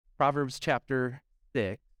Proverbs chapter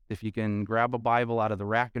 6. If you can grab a Bible out of the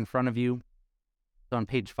rack in front of you, it's on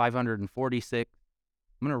page 546.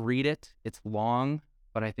 I'm going to read it. It's long,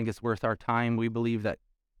 but I think it's worth our time. We believe that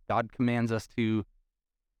God commands us to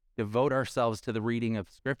devote ourselves to the reading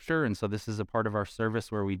of Scripture, and so this is a part of our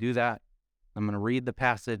service where we do that. I'm going to read the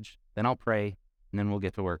passage, then I'll pray, and then we'll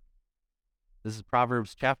get to work. This is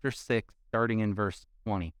Proverbs chapter 6, starting in verse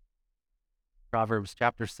 20. Proverbs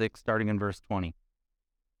chapter 6, starting in verse 20.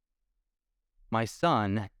 My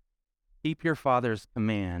son, keep your father's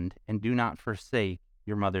command, and do not forsake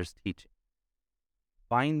your mother's teaching.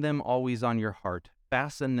 Bind them always on your heart,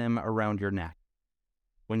 fasten them around your neck.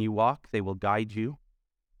 When you walk, they will guide you.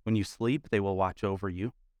 When you sleep, they will watch over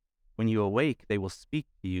you. When you awake, they will speak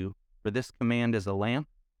to you. For this command is a lamp,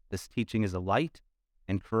 this teaching is a light,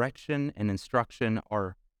 and correction and instruction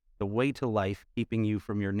are the way to life, keeping you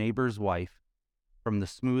from your neighbor's wife, from the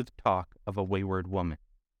smooth talk of a wayward woman.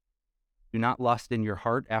 Do not lust in your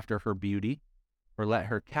heart after her beauty, or let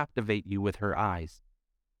her captivate you with her eyes.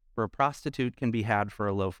 For a prostitute can be had for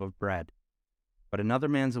a loaf of bread, but another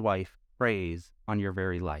man's wife preys on your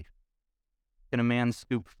very life. Can a man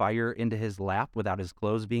scoop fire into his lap without his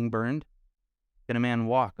clothes being burned? Can a man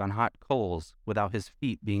walk on hot coals without his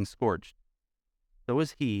feet being scorched? So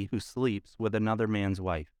is he who sleeps with another man's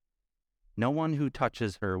wife. No one who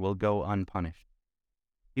touches her will go unpunished.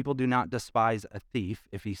 People do not despise a thief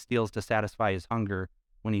if he steals to satisfy his hunger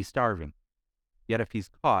when he's starving. Yet if he's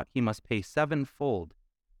caught, he must pay sevenfold,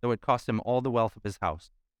 though it cost him all the wealth of his house.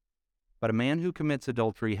 But a man who commits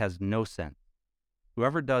adultery has no sense.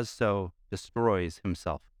 Whoever does so destroys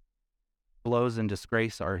himself. Blows and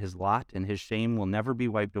disgrace are his lot, and his shame will never be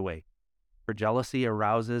wiped away. For jealousy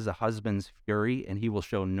arouses a husband's fury, and he will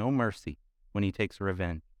show no mercy when he takes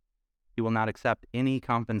revenge. He will not accept any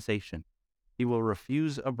compensation. He will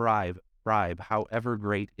refuse a bribe, however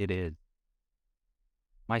great it is.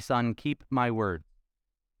 My son, keep my words,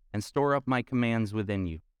 and store up my commands within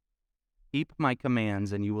you. Keep my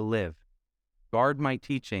commands, and you will live. Guard my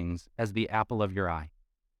teachings as the apple of your eye.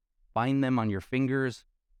 Bind them on your fingers,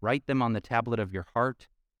 write them on the tablet of your heart.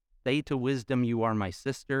 Say to wisdom, you are my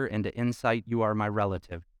sister, and to insight, you are my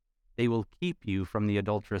relative. They will keep you from the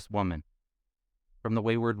adulterous woman, from the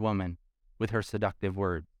wayward woman with her seductive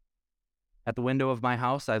words. At the window of my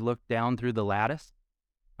house, I looked down through the lattice.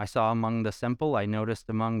 I saw among the simple, I noticed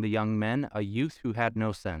among the young men, a youth who had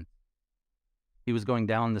no sense. He was going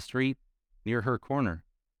down the street near her corner,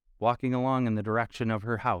 walking along in the direction of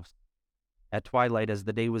her house. At twilight, as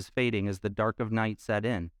the day was fading, as the dark of night set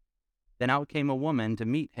in, then out came a woman to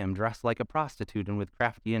meet him, dressed like a prostitute and with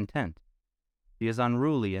crafty intent. She is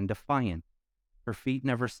unruly and defiant. Her feet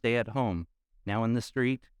never stay at home, now in the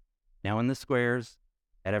street, now in the squares,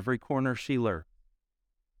 at every corner she lurks.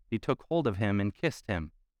 She took hold of him and kissed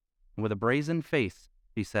him, and with a brazen face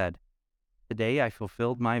she said, Today I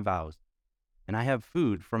fulfilled my vows, and I have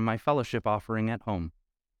food from my fellowship offering at home.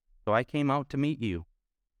 So I came out to meet you.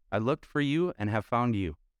 I looked for you and have found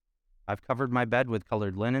you. I've covered my bed with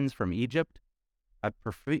colored linens from Egypt. I've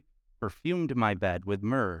perfumed my bed with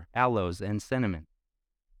myrrh, aloes, and cinnamon.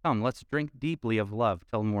 Come, let's drink deeply of love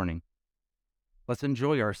till morning. Let's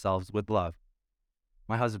enjoy ourselves with love.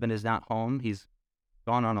 My husband is not home. He's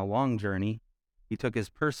gone on a long journey. He took his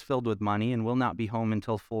purse filled with money and will not be home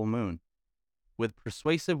until full moon. With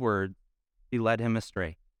persuasive words, she led him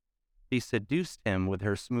astray. She seduced him with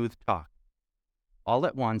her smooth talk. All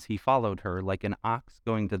at once he followed her like an ox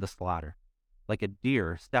going to the slaughter, like a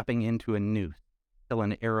deer stepping into a noose till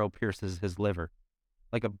an arrow pierces his liver,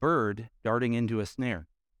 like a bird darting into a snare,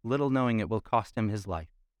 little knowing it will cost him his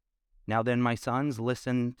life. Now then, my sons,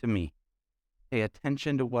 listen to me. Pay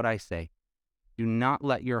attention to what I say. Do not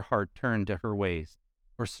let your heart turn to her ways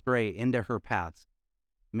or stray into her paths.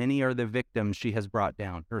 Many are the victims she has brought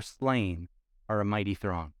down. Her slain are a mighty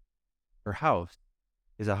throng. Her house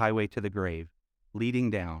is a highway to the grave, leading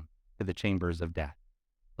down to the chambers of death.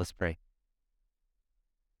 Let's pray.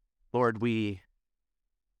 Lord, we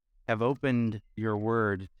have opened your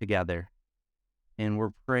word together, and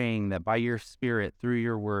we're praying that by your Spirit, through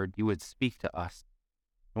your word, you would speak to us.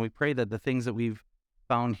 And we pray that the things that we've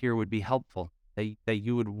found here would be helpful, that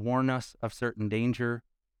you would warn us of certain danger,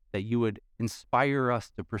 that you would inspire us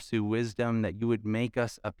to pursue wisdom, that you would make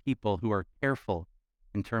us a people who are careful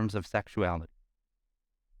in terms of sexuality.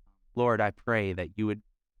 Lord, I pray that you would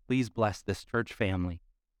please bless this church family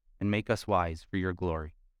and make us wise for your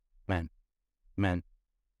glory. Amen. Amen.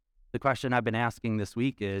 The question I've been asking this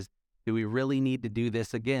week is, do we really need to do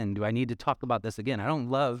this again? Do I need to talk about this again? I don't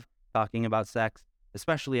love talking about sex,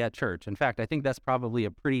 especially at church. In fact, I think that's probably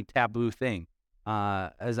a pretty taboo thing.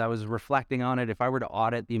 As I was reflecting on it, if I were to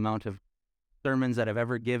audit the amount of sermons that I've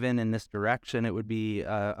ever given in this direction, it would be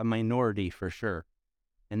a minority for sure.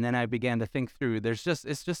 And then I began to think through, it's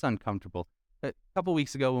just uncomfortable. A couple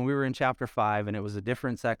weeks ago when we were in chapter 5 and it was a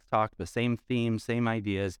different sex talk, the same theme, same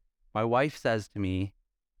ideas, my wife says to me,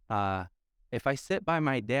 if I sit by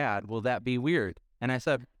my dad, will that be weird? And I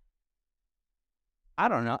said, I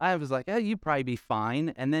don't know. I was like, you'd probably be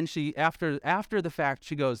fine. And then she, after the fact,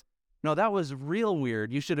 she goes, no, that was real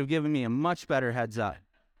weird. You should have given me a much better heads up.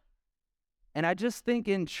 And I just think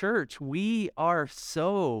in church, we are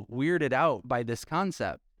so weirded out by this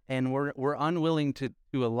concept, and we're unwilling to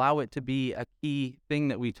allow it to be a key thing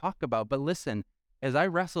that we talk about. But listen, as I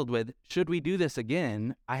wrestled with, should we do this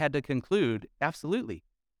again? I had to conclude, absolutely.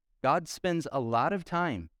 God spends a lot of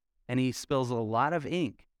time and he spills a lot of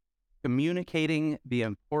ink communicating the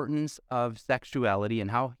importance of sexuality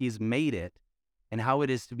and how he's made it and how it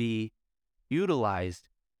is to be utilized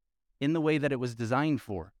in the way that it was designed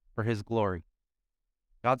for his glory.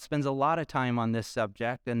 God spends a lot of time on this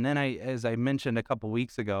subject. And then as I mentioned a couple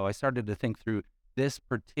weeks ago, I started to think through this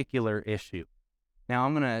particular issue. Now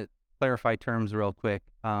I'm going to clarify terms real quick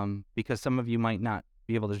because some of you might not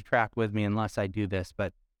be able to track with me unless I do this,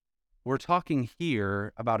 but we're talking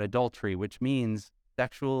here about adultery, which means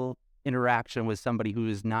sexual interaction with somebody who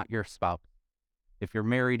is not your spouse. If you're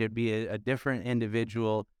married, it'd be a different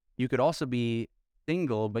individual. You could also be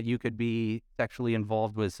single, but you could be sexually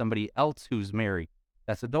involved with somebody else who's married.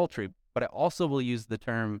 That's adultery. But I also will use the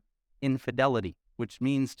term infidelity, which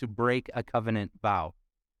means to break a covenant vow.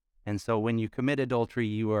 And so when you commit adultery,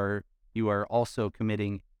 you are also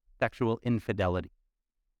committing sexual infidelity.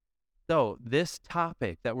 So this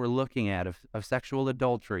topic that we're looking at of sexual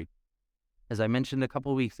adultery, as I mentioned a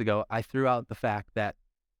couple of weeks ago, I threw out the fact that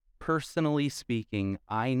personally speaking,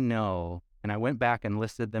 I know, and I went back and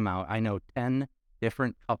listed them out, I know 10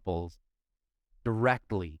 different couples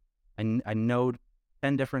directly. I know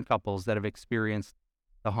 10 different couples that have experienced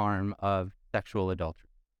the harm of sexual adultery.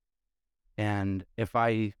 And if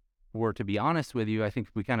I were to be honest with you, I think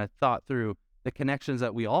if we kind of thought through the connections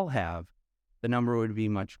that we all have, the number would be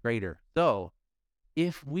much greater. So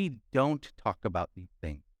if we don't talk about these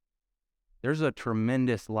things, there's a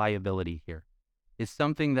tremendous liability here. It's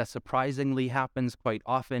something that surprisingly happens quite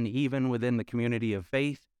often, even within the community of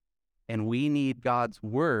faith. And we need God's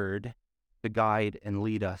word to guide and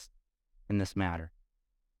lead us in this matter.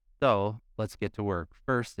 So let's get to work.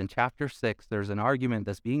 First, in chapter 6, there's an argument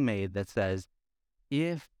that's being made that says,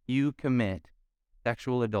 if you commit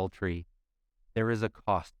sexual adultery, there is a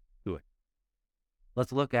cost to it.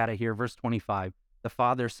 Let's look at it here. Verse 25, the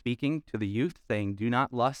father speaking to the youth, saying, do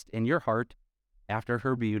not lust in your heart after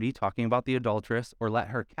her beauty, talking about the adulteress, or let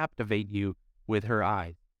her captivate you with her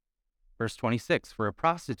eyes. Verse 26, for a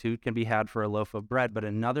prostitute can be had for a loaf of bread, but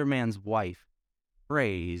another man's wife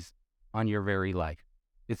preys on your very life.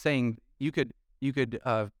 It's saying you could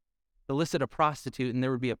solicit a prostitute and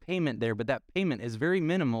there would be a payment there, but that payment is very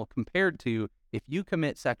minimal compared to if you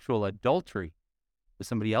commit sexual adultery with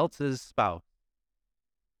somebody else's spouse.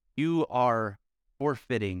 You are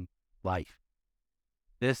forfeiting life.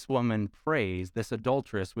 This woman prays, this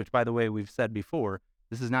adulteress, which, by the way, we've said before,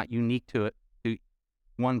 this is not unique to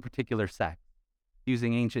one particular sex. It's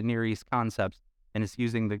using ancient Near East concepts, and it's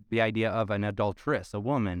using the idea of an adulteress, a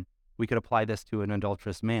woman. We could apply this to an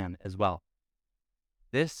adulterous man as well.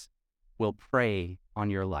 This will prey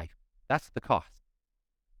on your life. That's the cost.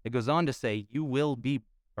 It goes on to say, you will be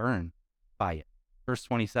burned by it. Verse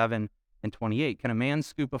 27 and 28, can a man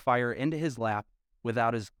scoop a fire into his lap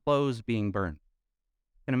without his clothes being burned?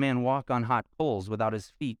 Can a man walk on hot coals without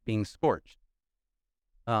his feet being scorched?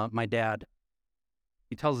 My dad,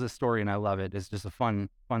 he tells this story and I love it. It's just a fun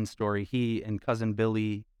story. He and cousin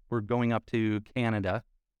Billy were going up to Canada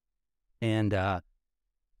and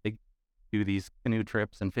they do these canoe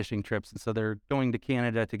trips and fishing trips. And so they're going to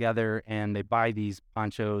Canada together and they buy these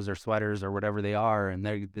ponchos or sweaters or whatever they are. And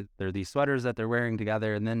they're these sweaters that they're wearing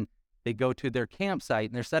together. And then they go to their campsite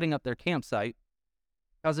and they're setting up their campsite.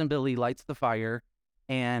 Cousin Billy lights the fire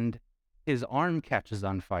and his arm catches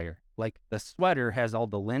on fire. Like the sweater has all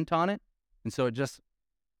the lint on it. And so it just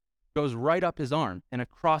goes right up his arm and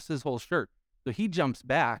across his whole shirt. So he jumps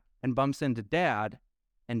back and bumps into Dad,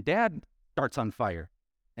 and Dad starts on fire.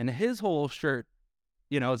 And his whole shirt,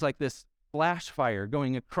 it's like this flash fire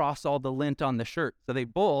going across all the lint on the shirt. So they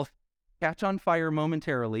both catch on fire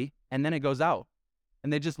momentarily, and then it goes out.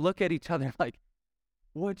 And they just look at each other like,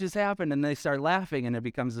 what just happened? And they start laughing, and it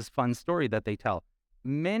becomes this fun story that they tell.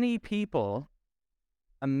 Many people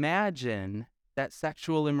imagine that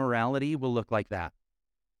sexual immorality will look like that.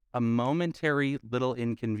 A momentary little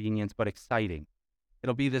inconvenience, but exciting.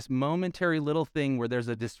 It'll be this momentary little thing where there's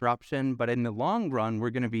a disruption, but in the long run, we're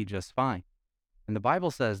going to be just fine. And the Bible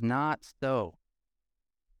says, not so.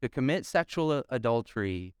 To commit sexual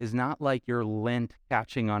adultery is not like your lint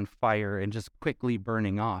catching on fire and just quickly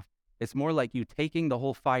burning off. It's more like you taking the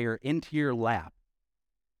whole fire into your lap,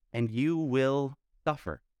 and you will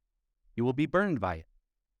suffer. You will be burned by it.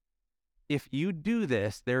 If you do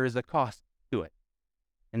this, there is a cost to it,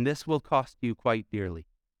 and this will cost you quite dearly.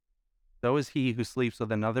 So is he who sleeps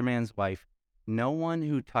with another man's wife. No one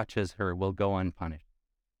who touches her will go unpunished.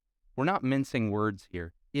 We're not mincing words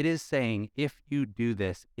here. It is saying, if you do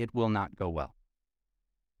this, it will not go well.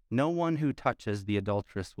 No one who touches the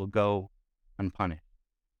adulteress will go unpunished.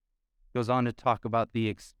 It goes on to talk about the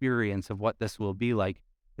experience of what this will be like.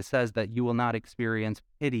 It says that you will not experience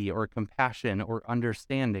pity or compassion or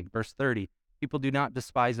understanding. Verse 30, people do not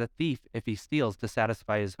despise a thief if he steals to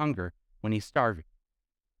satisfy his hunger when he's starving.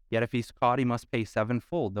 Yet if he's caught, he must pay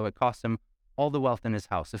sevenfold, though it costs him all the wealth in his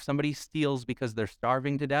house. If somebody steals because they're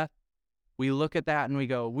starving to death, we look at that and we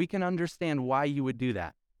go, we can understand why you would do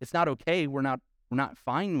that. It's not okay. We're not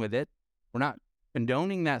fine with it. We're not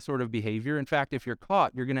condoning that sort of behavior. In fact, if you're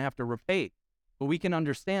caught, you're going to have to repay. But we can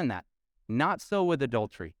understand that. Not so with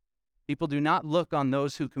adultery. People do not look on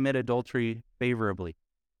those who commit adultery favorably.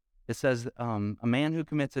 It says a man who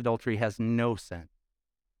commits adultery has no sin.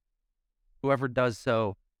 Whoever does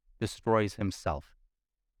so destroys himself.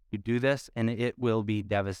 You do this and it will be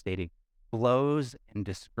devastating. Blows and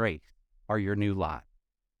disgrace are your new lot.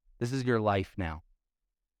 This is your life now.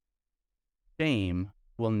 Shame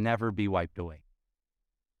will never be wiped away.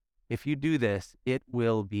 If you do this, it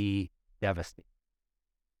will be devastating.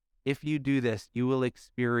 If you do this, you will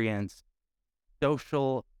experience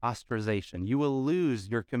social ostracization. You will lose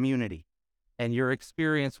your community, and your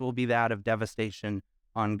experience will be that of devastation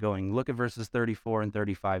ongoing. Look at verses 34 and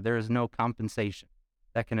 35. There is no compensation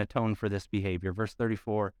that can atone for this behavior. Verse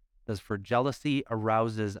 34 says, for jealousy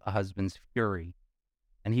arouses a husband's fury,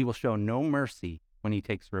 and he will show no mercy when he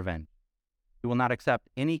takes revenge. He will not accept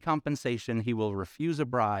any compensation. He will refuse a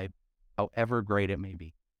bribe, however great it may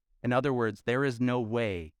be. In other words, there is no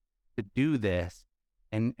way to do this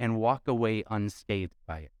and walk away unscathed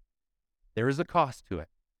by it. There is a cost to it.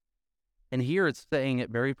 And here it's saying it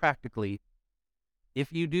very practically.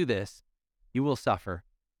 If you do this, you will suffer.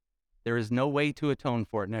 There is no way to atone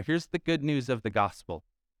for it. Now, here's the good news of the gospel.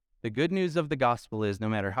 The good news of the gospel is no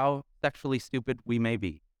matter how sexually stupid we may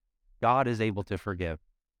be, God is able to forgive.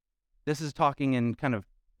 This is talking in kind of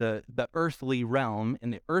the earthly realm.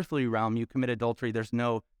 In the earthly realm, you commit adultery, there's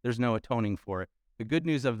no atoning for it. The good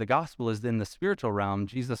news of the gospel is in the spiritual realm,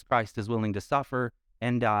 Jesus Christ is willing to suffer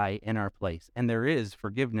and die in our place. And there is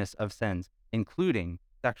forgiveness of sins, including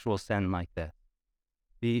sexual sin like this.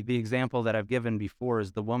 The example that I've given before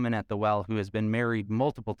is the woman at the well who has been married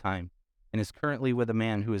multiple times and is currently with a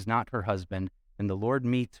man who is not her husband, and the Lord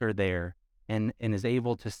meets her there and is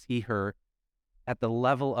able to see her at the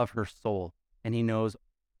level of her soul, and he knows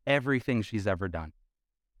everything she's ever done,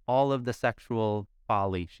 all of the sexual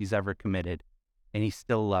folly she's ever committed, and he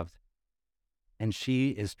still loves her. And she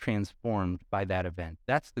is transformed by that event.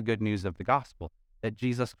 That's the good news of the gospel, that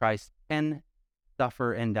Jesus Christ can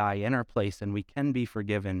suffer and die in our place, and we can be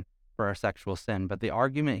forgiven for our sexual sin. But the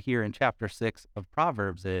argument here in chapter 6 of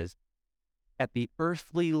Proverbs is, at the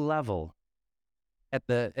earthly level, at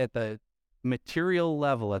the material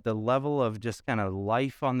level, at the level of just kind of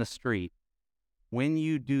life on the street, when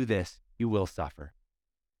you do this, you will suffer.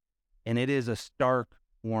 And it is a stark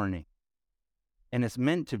warning. And it's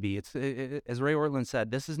meant to be. As Ray Ortlund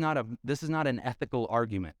said, this is not an ethical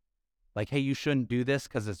argument. Like, hey, you shouldn't do this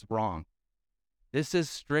because it's wrong. This is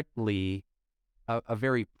strictly a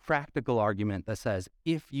very practical argument that says,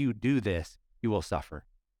 if you do this, you will suffer.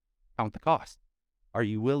 Count the cost. Are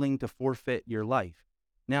you willing to forfeit your life?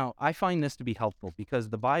 Now, I find this to be helpful because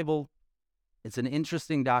the Bible, it's an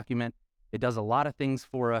interesting document. It does a lot of things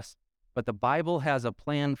for us, but the Bible has a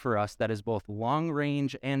plan for us that is both long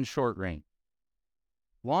range and short range.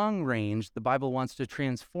 Long range, the Bible wants to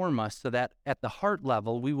transform us so that at the heart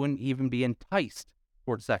level, we wouldn't even be enticed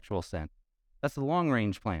toward sexual sin. That's the long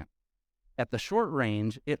range plan. At the short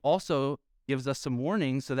range, it also gives us some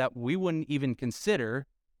warnings so that we wouldn't even consider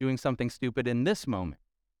doing something stupid in this moment.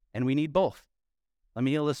 And we need both. Let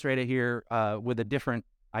me illustrate it here with a different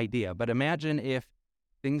idea. But imagine if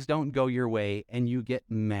things don't go your way and you get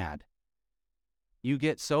mad. You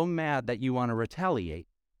get so mad that you want to retaliate,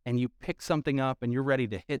 and you pick something up and you're ready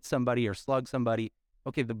to hit somebody or slug somebody.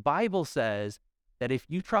 Okay, the Bible says that if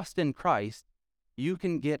you trust in Christ, you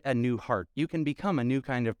can get a new heart. You can become a new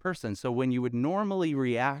kind of person. So when you would normally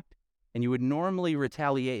react and you would normally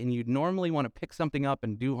retaliate and you'd normally want to pick something up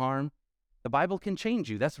and do harm, the Bible can change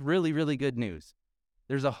you. That's really, really good news.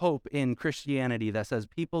 There's a hope in Christianity that says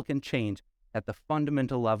people can change at the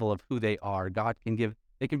fundamental level of who they are.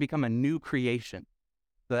 They can become a new creation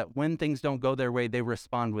so that when things don't go their way, they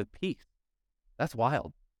respond with peace. That's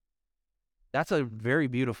wild. That's a very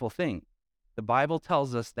beautiful thing. The Bible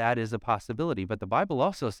tells us that is a possibility, but the Bible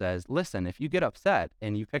also says, listen, if you get upset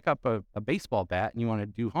and you pick up a baseball bat and you want to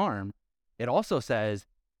do harm, it also says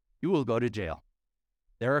you will go to jail.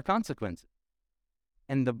 There are consequences.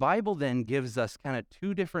 And the Bible then gives us kind of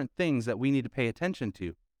two different things that we need to pay attention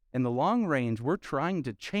to. In the long range, we're trying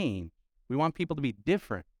to change. We want people to be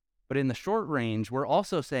different. But in the short range, we're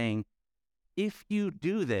also saying, if you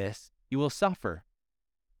do this, you will suffer.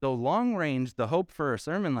 So long range, the hope for a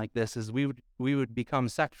sermon like this is we would become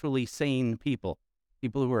sexually sane people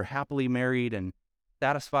who are happily married and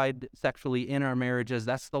satisfied sexually in our marriages.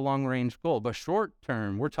 That's the long range goal. But short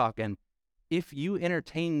term, we're talking, if you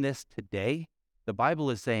entertain this today, the Bible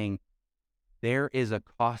is saying there is a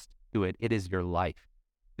cost to it. It is your life.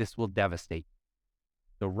 This will devastate.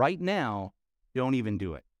 So right now, don't even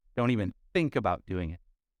do it. Don't even think about doing it.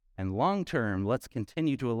 And long term, let's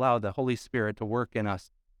continue to allow the Holy Spirit to work in us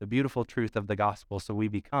the beautiful truth of the gospel so we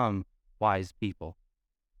become wise people.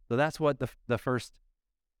 So that's what the first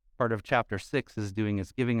part of chapter 6 is doing,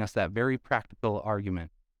 is giving us that very practical argument.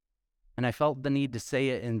 And I felt the need to say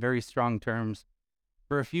it in very strong terms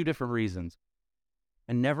for a few different reasons.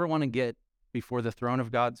 I never want to get before the throne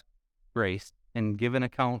of God's grace and give an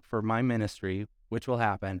account for my ministry, which will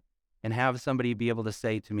happen, and have somebody be able to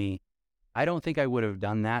say to me, I don't think I would have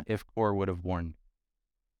done that if Core would have warned.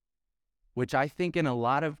 Which I think in a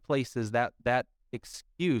lot of places that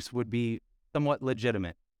excuse would be somewhat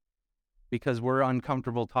legitimate because we're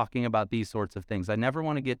uncomfortable talking about these sorts of things. I never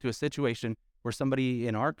want to get to a situation where somebody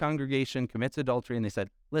in our congregation commits adultery and they said,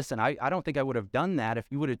 listen, I don't think I would have done that if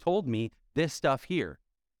you would have told me this stuff here.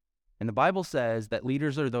 And the Bible says that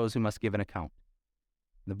leaders are those who must give an account.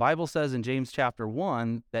 The Bible says in James chapter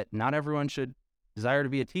 1 that not everyone should desire to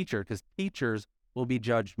be a teacher because teachers will be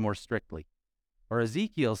judged more strictly. Or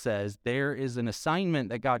Ezekiel says there is an assignment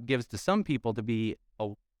that God gives to some people to be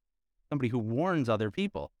somebody who warns other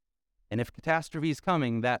people. And if catastrophe is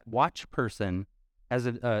coming, that watch person has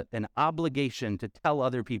an obligation to tell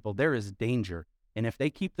other people there is danger. And if they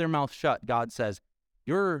keep their mouth shut, God says,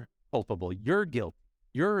 you're culpable, you're guilty,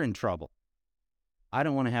 you're in trouble. I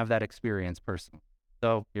don't want to have that experience personally.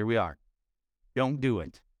 So here we are. Don't do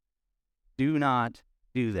it. Do not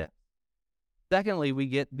do this. Secondly, we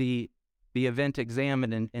get the event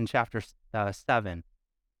examined in chapter 7.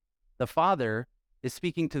 The father is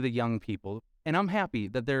speaking to the young people, and I'm happy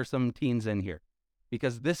that there are some teens in here,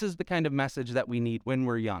 because this is the kind of message that we need when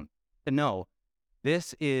we're young, to know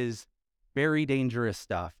this is very dangerous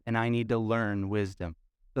stuff, and I need to learn wisdom.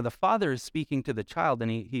 So the father is speaking to the child, and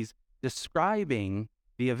he's describing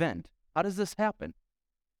the event. How does this happen?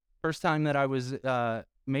 First time that I was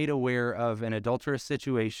made aware of an adulterous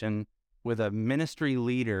situation with a ministry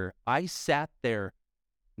leader, I sat there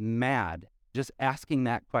mad, just asking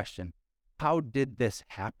that question. How did this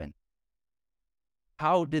happen?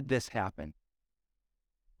 How did this happen?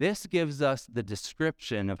 This gives us the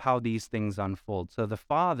description of how these things unfold. So the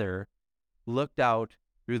father looked out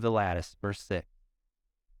through the lattice, verse 6.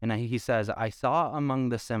 And he says, I saw among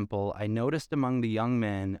the simple, I noticed among the young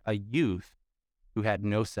men a youth who had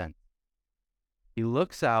no sense. He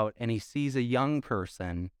looks out and he sees a young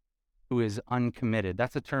person who is uncommitted.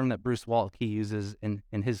 That's a term that Bruce Waltke uses in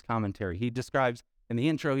his commentary. He describes, in the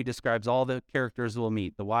intro, he describes all the characters we'll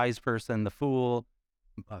meet: the wise person, the fool,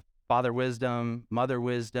 father wisdom, mother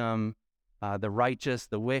wisdom, the righteous,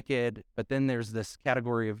 the wicked. But then there's this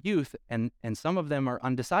category of youth, and some of them are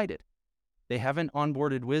undecided. They haven't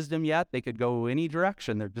onboarded wisdom yet. They could go any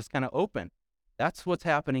direction. They're just kind of open. That's what's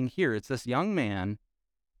happening here. It's this young man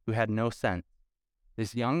who had no sense.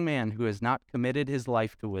 This young man who has not committed his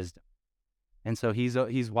life to wisdom. And so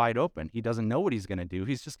he's wide open. He doesn't know what he's going to do.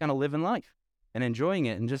 He's just kind of living life and enjoying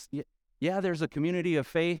it. And just, yeah, there's a community of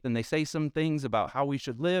faith and they say some things about how we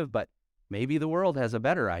should live, but maybe the world has a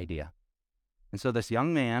better idea. And so this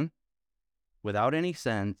young man, without any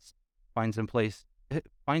sense, finds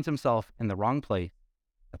himself in the wrong place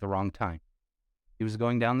at the wrong time. He was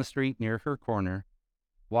going down the street near her corner,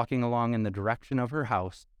 walking along in the direction of her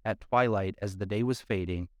house at twilight as the day was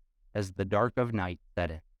fading, as the dark of night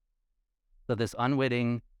set in. So this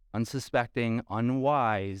unwitting, unsuspecting,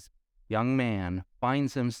 unwise young man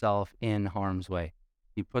finds himself in harm's way.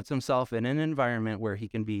 He puts himself in an environment where he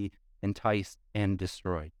can be enticed and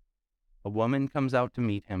destroyed. A woman comes out to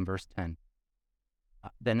meet him, verse 10.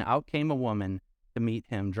 Then out came a woman to meet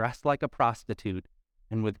him, dressed like a prostitute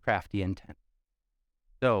and with crafty intent.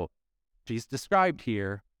 So she's described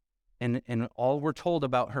here, and all we're told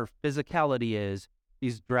about her physicality is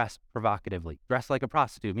she's dressed provocatively, dressed like a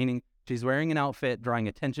prostitute, meaning she's wearing an outfit drawing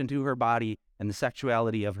attention to her body and the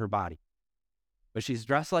sexuality of her body. But she's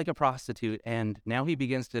dressed like a prostitute, and now he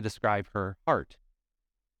begins to describe her heart.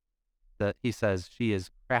 He says she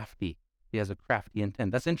is crafty. She has a crafty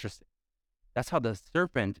intent. That's interesting. That's how the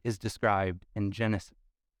serpent is described in Genesis.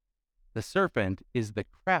 The serpent is the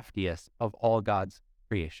craftiest of all God's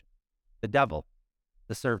creation. The devil,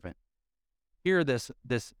 the serpent. Here, this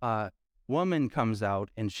woman comes out,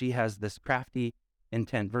 and she has this crafty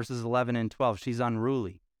intent. Verses 11 and 12, she's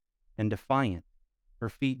unruly and defiant. Her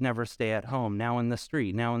feet never stay at home. Now in the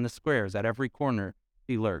street, now in the squares, at every corner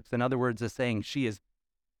she lurks. In other words, it's saying she is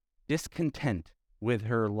discontent with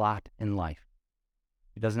her lot in life.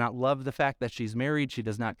 She does not love the fact that she's married. She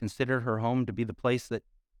does not consider her home to be the place that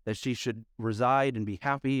she should reside and be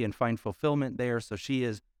happy and find fulfillment there. So she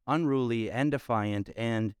is unruly and defiant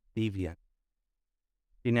and deviant.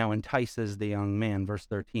 She now entices the young man. Verse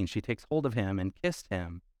 13, she takes hold of him and kissed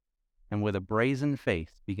him, and with a brazen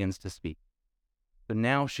face begins to speak. So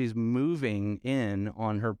now she's moving in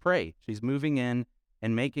on her prey. She's moving in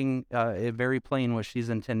and making it very plain what she's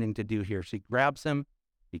intending to do here. She grabs him,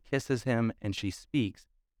 she kisses him, and she speaks.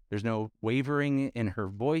 There's no wavering in her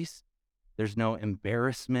voice. There's no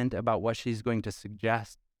embarrassment about what she's going to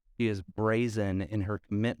suggest. She is brazen in her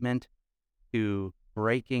commitment to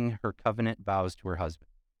breaking her covenant vows to her husband.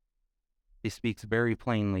 She speaks very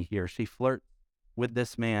plainly here. She flirts with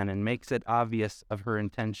this man and makes it obvious of her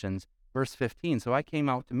intentions. Verse 15, so I came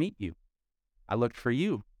out to meet you. I looked for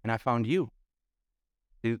you, and I found you.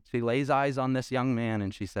 She lays eyes on this young man,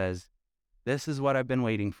 and she says, this is what I've been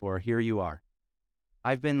waiting for. Here you are.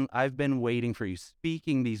 I've been waiting for you.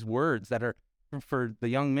 Speaking these words that are, for the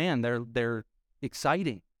young man, they're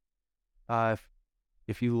exciting.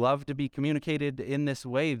 If you love to be communicated in this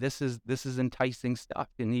way, this is enticing stuff,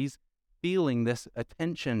 and he's feeling this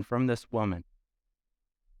attention from this woman.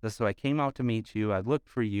 So I came out to meet you. I looked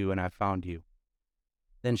for you, and I found you.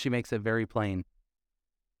 Then she makes it very plain.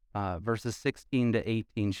 Verses 16 to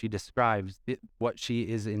 18, she describes what she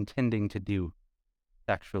is intending to do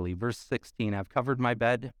sexually. Verse 16, I've covered my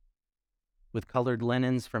bed with colored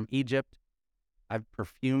linens from Egypt. I've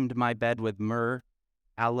perfumed my bed with myrrh,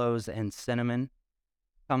 aloes, and cinnamon.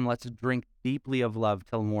 Come, let's drink deeply of love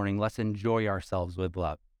till morning. Let's enjoy ourselves with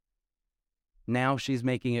love. Now she's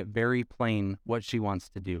making it very plain what she wants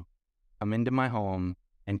to do. Come into my home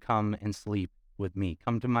and come and sleep with me.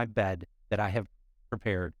 Come to my bed that I have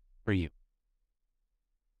prepared for you.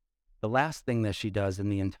 The last thing that she does in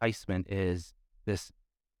the enticement is this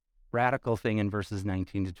radical thing in verses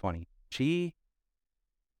 19 to 20. She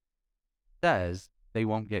says they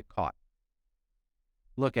won't get caught.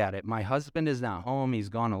 Look at it. My husband is not home. He's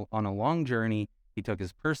gone on a long journey. He took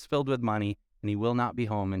his purse filled with money, and he will not be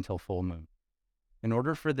home until full moon. In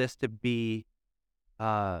order for this to be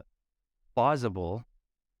plausible,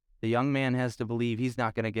 the young man has to believe he's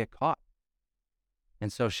not going to get caught.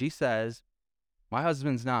 And so she says, my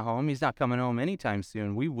husband's not home. He's not coming home anytime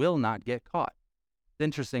soon. We will not get caught. It's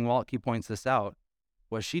interesting, Waltke points this out.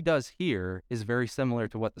 What she does here is very similar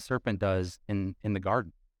to what the serpent does in the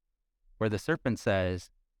garden, where the serpent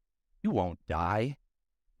says, you won't die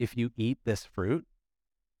if you eat this fruit.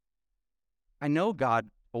 I know God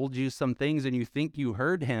told you some things and you think you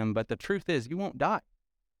heard him, but the truth is you won't die.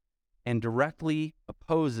 And directly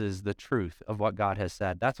opposes the truth of what God has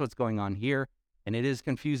said. That's what's going on here. And it is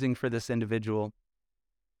confusing for this individual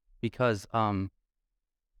because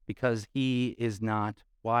he is not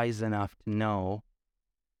wise enough to know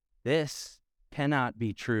this cannot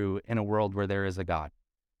be true in a world where there is a God.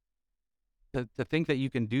 To think that you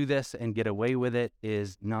can do this and get away with it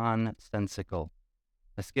is nonsensical.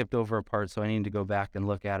 I skipped over a part, so I need to go back and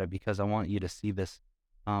look at it because I want you to see this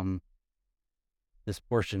this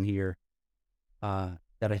portion here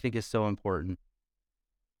that I think is so important.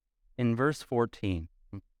 In verse 14,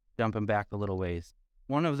 jumping back a little ways,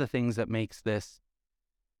 one of the things that makes this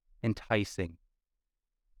enticing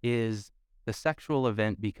is the sexual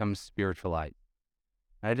event becomes spiritualized.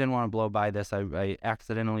 I didn't want to blow by this. I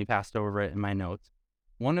accidentally passed over it in my notes.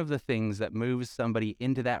 One of the things that moves somebody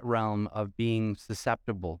into that realm of being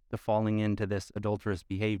susceptible to falling into this adulterous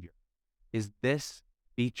behavior is this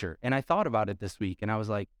feature. And I thought about it this week, and I was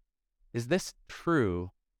like, is this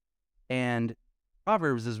true? And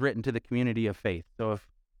Proverbs is written to the community of faith. So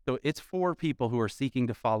it's for people who are seeking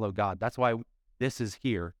to follow God. That's why this is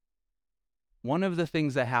here. One of the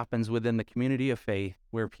things that happens within the community of faith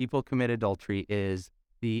where people commit adultery is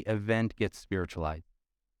the event gets spiritualized.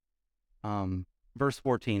 Verse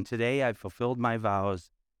 14, today I've fulfilled my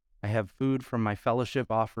vows. I have food from my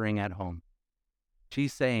fellowship offering at home.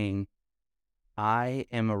 She's saying, I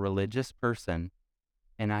am a religious person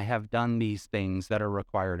and I have done these things that are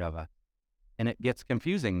required of us. And it gets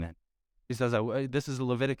confusing then. He says, this is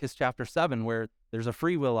Leviticus chapter 7, where there's a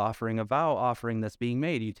free will offering, a vow offering that's being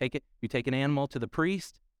made. You take an animal to the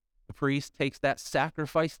priest takes that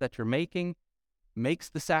sacrifice that you're making, makes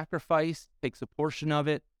the sacrifice, takes a portion of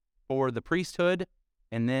it for the priesthood,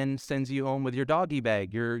 and then sends you home with your doggy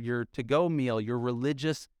bag, your to-go meal, your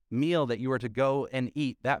religious meal that you are to go and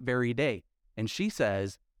eat that very day. And she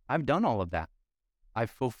says, I've done all of that.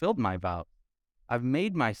 I've fulfilled my vow. I've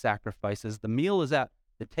made my sacrifices. The meal is at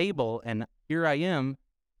the table, and here I am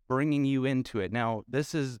bringing you into it. Now,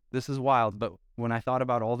 this is wild, but when I thought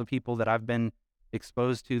about all the people that I've been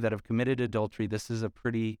exposed to that have committed adultery, this is a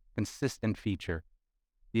pretty consistent feature.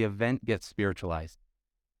 The event gets spiritualized.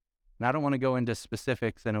 And I don't want to go into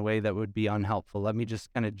specifics in a way that would be unhelpful. Let me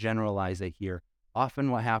just kind of generalize it here.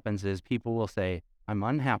 Often what happens is people will say, I'm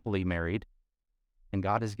unhappily married, and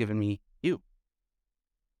God has given me you.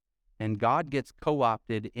 And God gets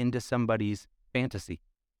co-opted into somebody's fantasy.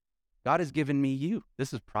 God has given me you.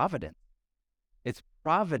 This is providence. It's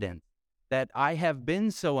providence that I have been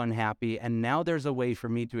so unhappy, and now there's a way for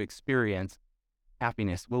me to experience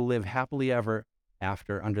happiness. We'll live happily ever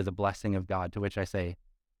after under the blessing of God, to which I say,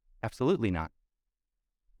 absolutely not.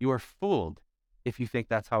 You are fooled if you think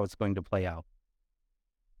that's how it's going to play out.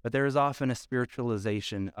 But there is often a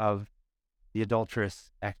spiritualization of the adulterous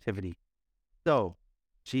activity. So,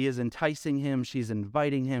 she is enticing him, she's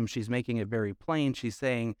inviting him, she's making it very plain. She's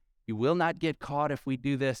saying, you will not get caught if we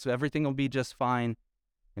do this, so everything will be just fine.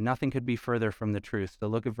 And nothing could be further from the truth. So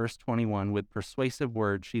look at verse 21. With persuasive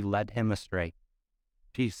words, she led him astray.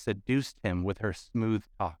 She seduced him with her smooth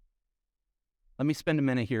talk. Let me spend a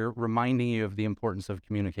minute here reminding you of the importance of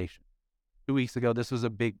communication. 2 weeks ago, this was a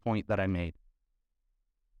big point that I made.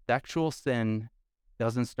 Sexual sin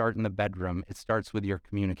doesn't start in the bedroom. It starts with your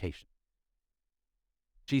communication.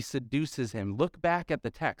 She seduces him. Look back at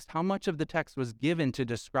the text. How much of the text was given to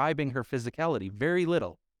describing her physicality? Very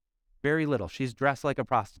little. Very little. She's dressed like a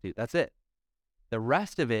prostitute. That's it. The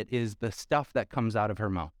rest of it is the stuff that comes out of her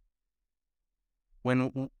mouth.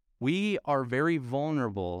 When we are very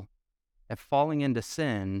vulnerable at falling into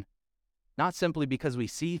sin, not simply because we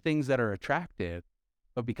see things that are attractive,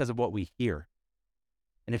 but because of what we hear.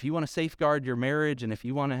 And if you want to safeguard your marriage, and if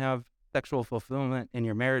you want to have sexual fulfillment in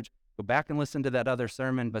your marriage, go back and listen to that other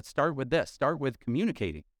sermon, but start with this. Start with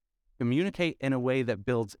communicating. Communicate in a way that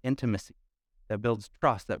builds intimacy, that builds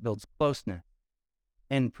trust, that builds closeness,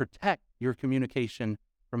 and protect your communication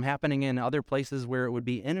from happening in other places where it would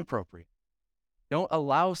be inappropriate. Don't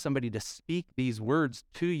allow somebody to speak these words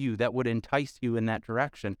to you that would entice you in that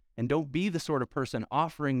direction, and don't be the sort of person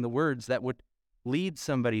offering the words that would lead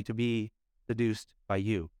somebody to be seduced by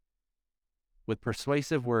you. With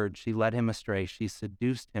persuasive words, she led him astray. She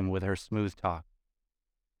seduced him with her smooth talk.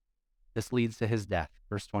 This leads to his death.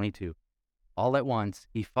 Verse 22. All at once,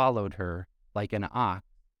 he followed her like an ox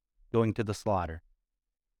going to the slaughter,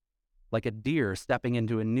 like a deer stepping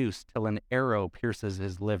into a noose till an arrow pierces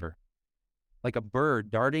his liver, like a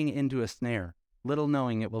bird darting into a snare, little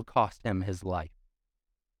knowing it will cost him his life.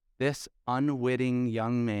 This unwitting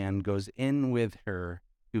young man goes in with her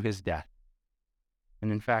to his death.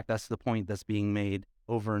 And in fact, that's the point that's being made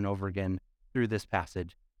over and over again through this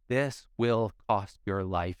passage. This will cost your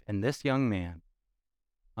life. And this young man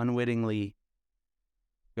unwittingly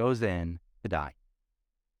goes in to die.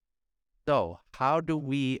 So, how do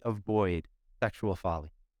we avoid sexual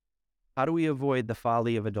folly? How do we avoid the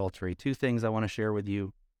folly of adultery? 2 things I want to share with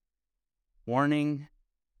you. Warning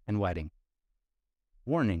and wedding.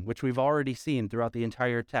 Warning, which we've already seen throughout the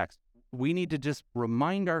entire text. We need to just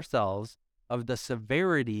remind ourselves of the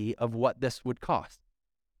severity of what this would cost.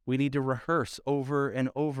 We need to rehearse over and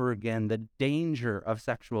over again the danger of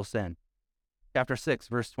sexual sin. Chapter 6,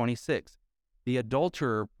 verse 26. The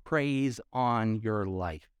adulterer preys on your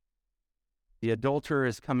life. The adulterer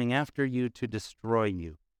is coming after you to destroy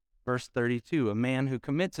you. Verse 32. A man who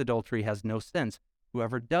commits adultery has no sense.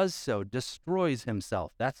 Whoever does so destroys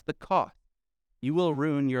himself. That's the cost. You will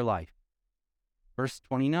ruin your life. Verse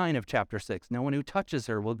 29 of chapter 6, no one who touches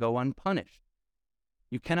her will go unpunished.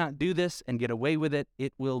 You cannot do this and get away with it.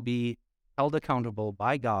 It will be held accountable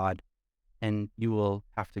by God, and you will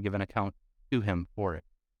have to give an account to him for it.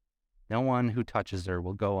 No one who touches her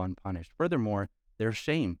will go unpunished. Furthermore, there's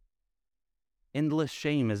shame. Endless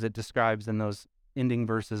shame, as it describes in those ending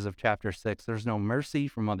verses of chapter 6. There's no mercy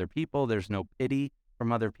from other people. There's no pity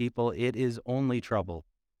from other people. It is only trouble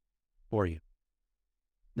for you.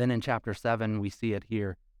 Then in chapter 7, we see it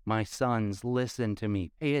here. My sons, listen to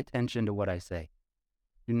me. Pay attention to what I say.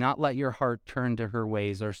 Do not let your heart turn to her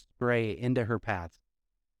ways or stray into her paths.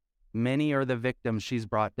 Many are the victims she's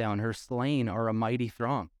brought down. Her slain are a mighty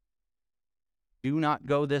throng. Do not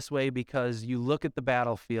go this way, because you look at the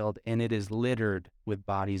battlefield and it is littered with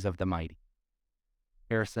bodies of the mighty.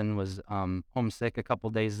 Harrison was homesick a couple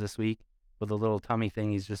days this week with a little tummy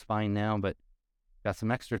thing. He's just fine now, but got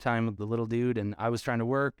some extra time with the little dude, and I was trying to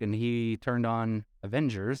work, and he turned on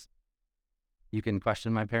Avengers. You can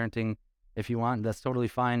question my parenting if you want. That's totally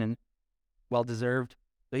fine and well-deserved.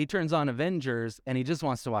 So he turns on Avengers, and he just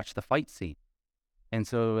wants to watch the fight scene. And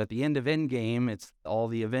so at the end of Endgame, it's all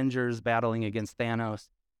the Avengers battling against Thanos.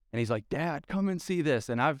 And he's like, Dad, come and see this.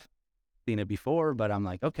 And I've seen it before, but I'm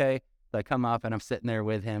like, okay. So I come up, and I'm sitting there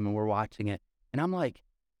with him, and we're watching it. And I'm like,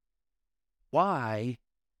 why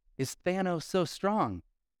is Thanos so strong?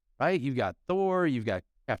 Right? You've got Thor, you've got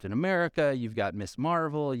Captain America, you've got Miss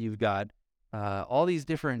Marvel, you've got all these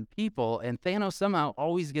different people, and Thanos somehow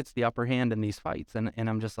always gets the upper hand in these fights. And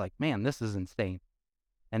I'm just like, man, this is insane.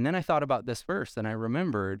 And then I thought about this verse, and I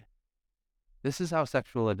remembered, this is how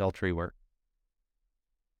sexual adultery works.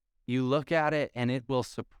 You look at it, and it will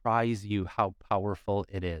surprise you how powerful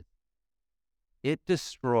it is. It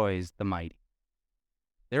destroys the mighty.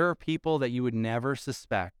 There are people that you would never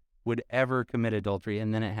suspect would ever commit adultery,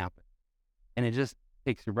 and then it happens. And it just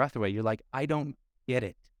takes your breath away. You're like, I don't get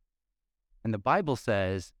it. And the Bible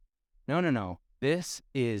says, no, this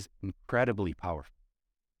is incredibly powerful.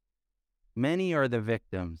 Many are the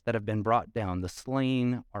victims that have been brought down. The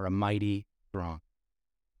slain are a mighty throng.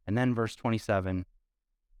 And then verse 27,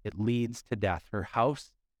 it leads to death. Her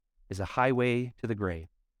house is a highway to the grave,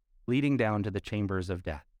 leading down to the chambers of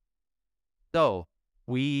death. So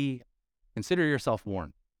we consider yourself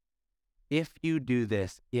warned. If you do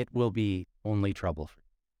this, it will be only trouble for you.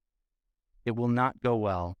 It will not go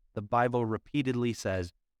well. The Bible repeatedly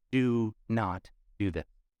says, do not do this.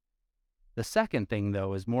 The second thing,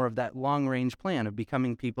 though, is more of that long-range plan of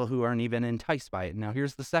becoming people who aren't even enticed by it. Now,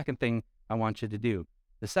 here's the second thing I want you to do.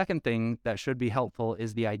 The second thing that should be helpful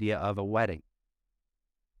is the idea of a wedding.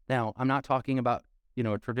 Now, I'm not talking about,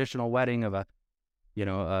 a traditional wedding of a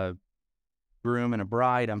groom and a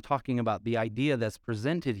bride. I'm talking about the idea that's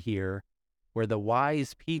presented here where the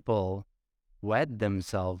wise people wed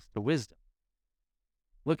themselves to wisdom.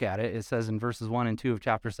 Look at it. It says in verses 1 and 2 of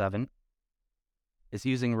chapter 7, it's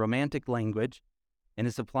using romantic language, and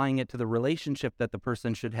it's applying it to the relationship that the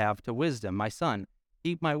person should have to wisdom. My son,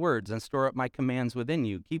 keep my words and store up my commands within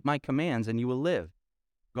you. Keep my commands and you will live.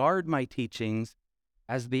 Guard my teachings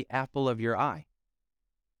as the apple of your eye.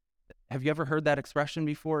 Have you ever heard that expression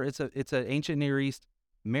before? It's an ancient Near East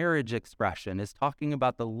marriage expression. It's talking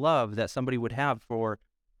about the love that somebody would have for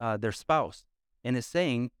their spouse. And it's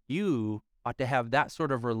saying you ought to have that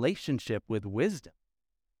sort of relationship with wisdom.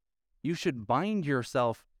 You should bind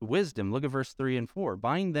yourself to wisdom. Look at verse 3 and 4.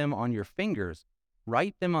 Bind them on your fingers.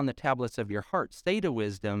 Write them on the tablets of your heart. Say to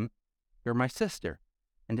wisdom, you're my sister.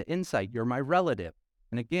 And to insight, you're my relative.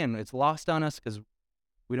 And again, it's lost on us because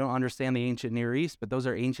we don't understand the ancient Near East, but those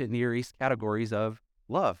are ancient Near East categories of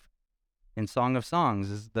love. In Song of Songs,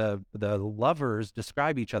 is the lovers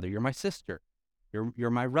describe each other. You're my sister. You're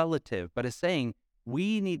my relative. But it's saying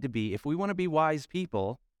we need to be, if we want to be wise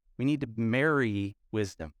people, we need to marry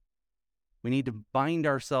wisdom. We need to bind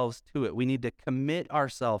ourselves to it. We need to commit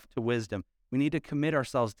ourselves to wisdom. We need to commit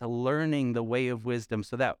ourselves to learning the way of wisdom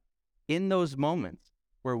so that in those moments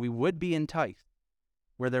where we would be enticed,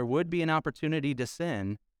 where there would be an opportunity to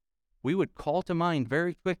sin, we would call to mind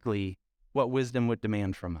very quickly what wisdom would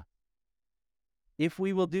demand from us. If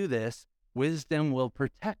we will do this, wisdom will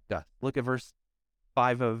protect us. Look at verse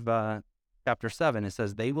 5 of chapter 7. It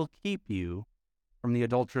says, they will keep you from the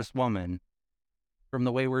adulterous woman, from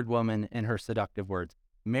the wayward woman and her seductive words.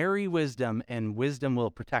 Marry wisdom, and wisdom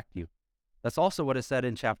will protect you. That's also what is said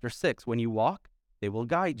in chapter 6. When you walk, they will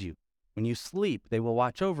guide you. When you sleep, they will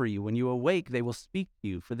watch over you. When you awake, they will speak to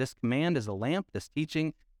you. For this command is a lamp, this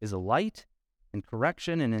teaching is a light, and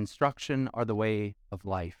correction and instruction are the way of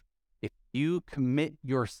life. If you commit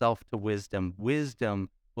yourself to wisdom, wisdom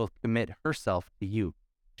will commit herself to you.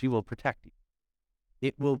 She will protect you.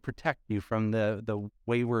 It will protect you from the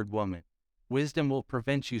wayward woman. Wisdom will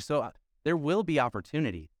prevent you. So there will be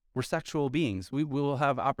opportunity. We're sexual beings. We will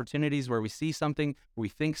have opportunities where we see something, we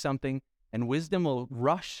think something, and wisdom will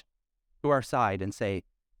rush to our side and say,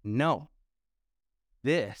 no,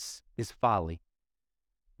 this is folly.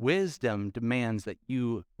 Wisdom demands that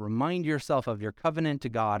you remind yourself of your covenant to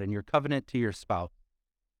God and your covenant to your spouse.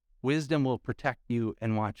 Wisdom will protect you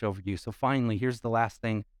and watch over you. So finally, here's the last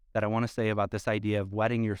thing that I want to say about this idea of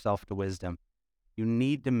wedding yourself to wisdom. You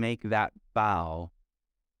need to make that vow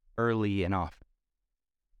early and often.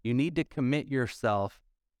 You need to commit yourself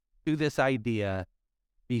to this idea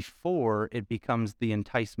before it becomes the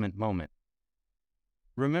enticement moment.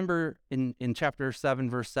 Remember in chapter 7,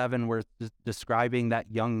 verse 7, where it's describing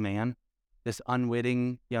that young man, this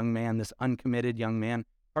unwitting young man, this uncommitted young man.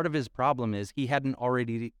 Part of his problem is he hadn't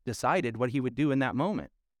already decided what he would do in that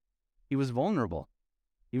moment. He was vulnerable.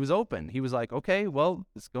 He was open. He was like, okay, well,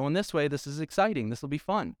 it's going this way. This is exciting. This will be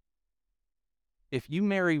fun. If you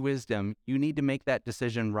marry wisdom, you need to make that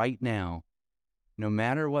decision right now. No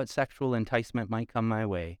matter what sexual enticement might come my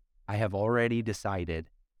way, I have already decided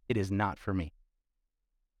it is not for me.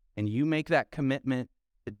 And you make that commitment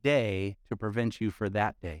today to prevent you for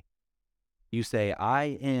that day. You say,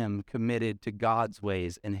 I am committed to God's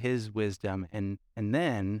ways and his wisdom. And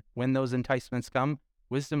then when those enticements come,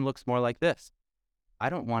 wisdom looks more like this. I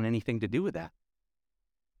don't want anything to do with that.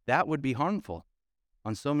 That would be harmful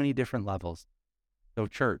on so many different levels. So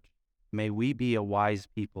church, may we be a wise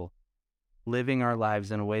people, living our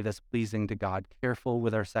lives in a way that's pleasing to God, careful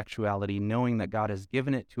with our sexuality, knowing that God has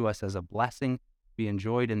given it to us as a blessing to be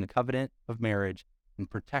enjoyed in the covenant of marriage, and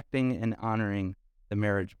protecting and honoring the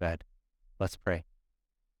marriage bed. Let's pray.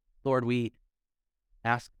 Lord, we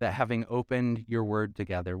ask that having opened your word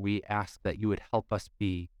together, we ask that you would help us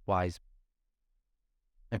be wise.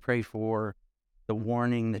 I pray for the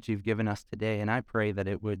warning that you've given us today, and I pray that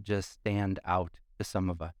it would just stand out to some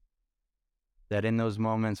of us. That in those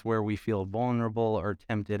moments where we feel vulnerable or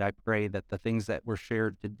tempted, I pray that the things that were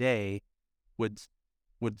shared today would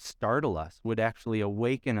startle us, would actually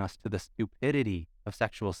awaken us to the stupidity of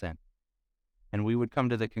sexual sin. And we would come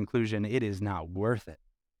to the conclusion, it is not worth it.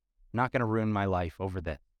 I'm not going to ruin my life over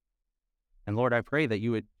this. And Lord, I pray that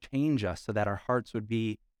you would change us so that our hearts would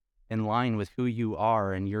be in line with who you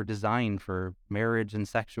are and your design for marriage and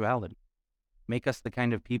sexuality. Make us the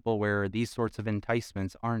kind of people where these sorts of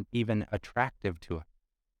enticements aren't even attractive to us.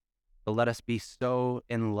 But let us be so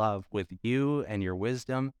in love with you and your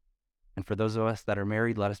wisdom. And for those of us that are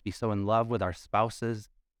married, let us be so in love with our spouses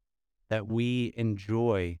that we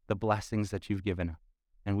enjoy the blessings that you've given us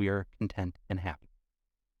and we are content and happy.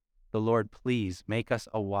 So Lord, please make us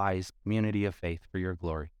a wise community of faith for your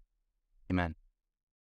glory. Amen.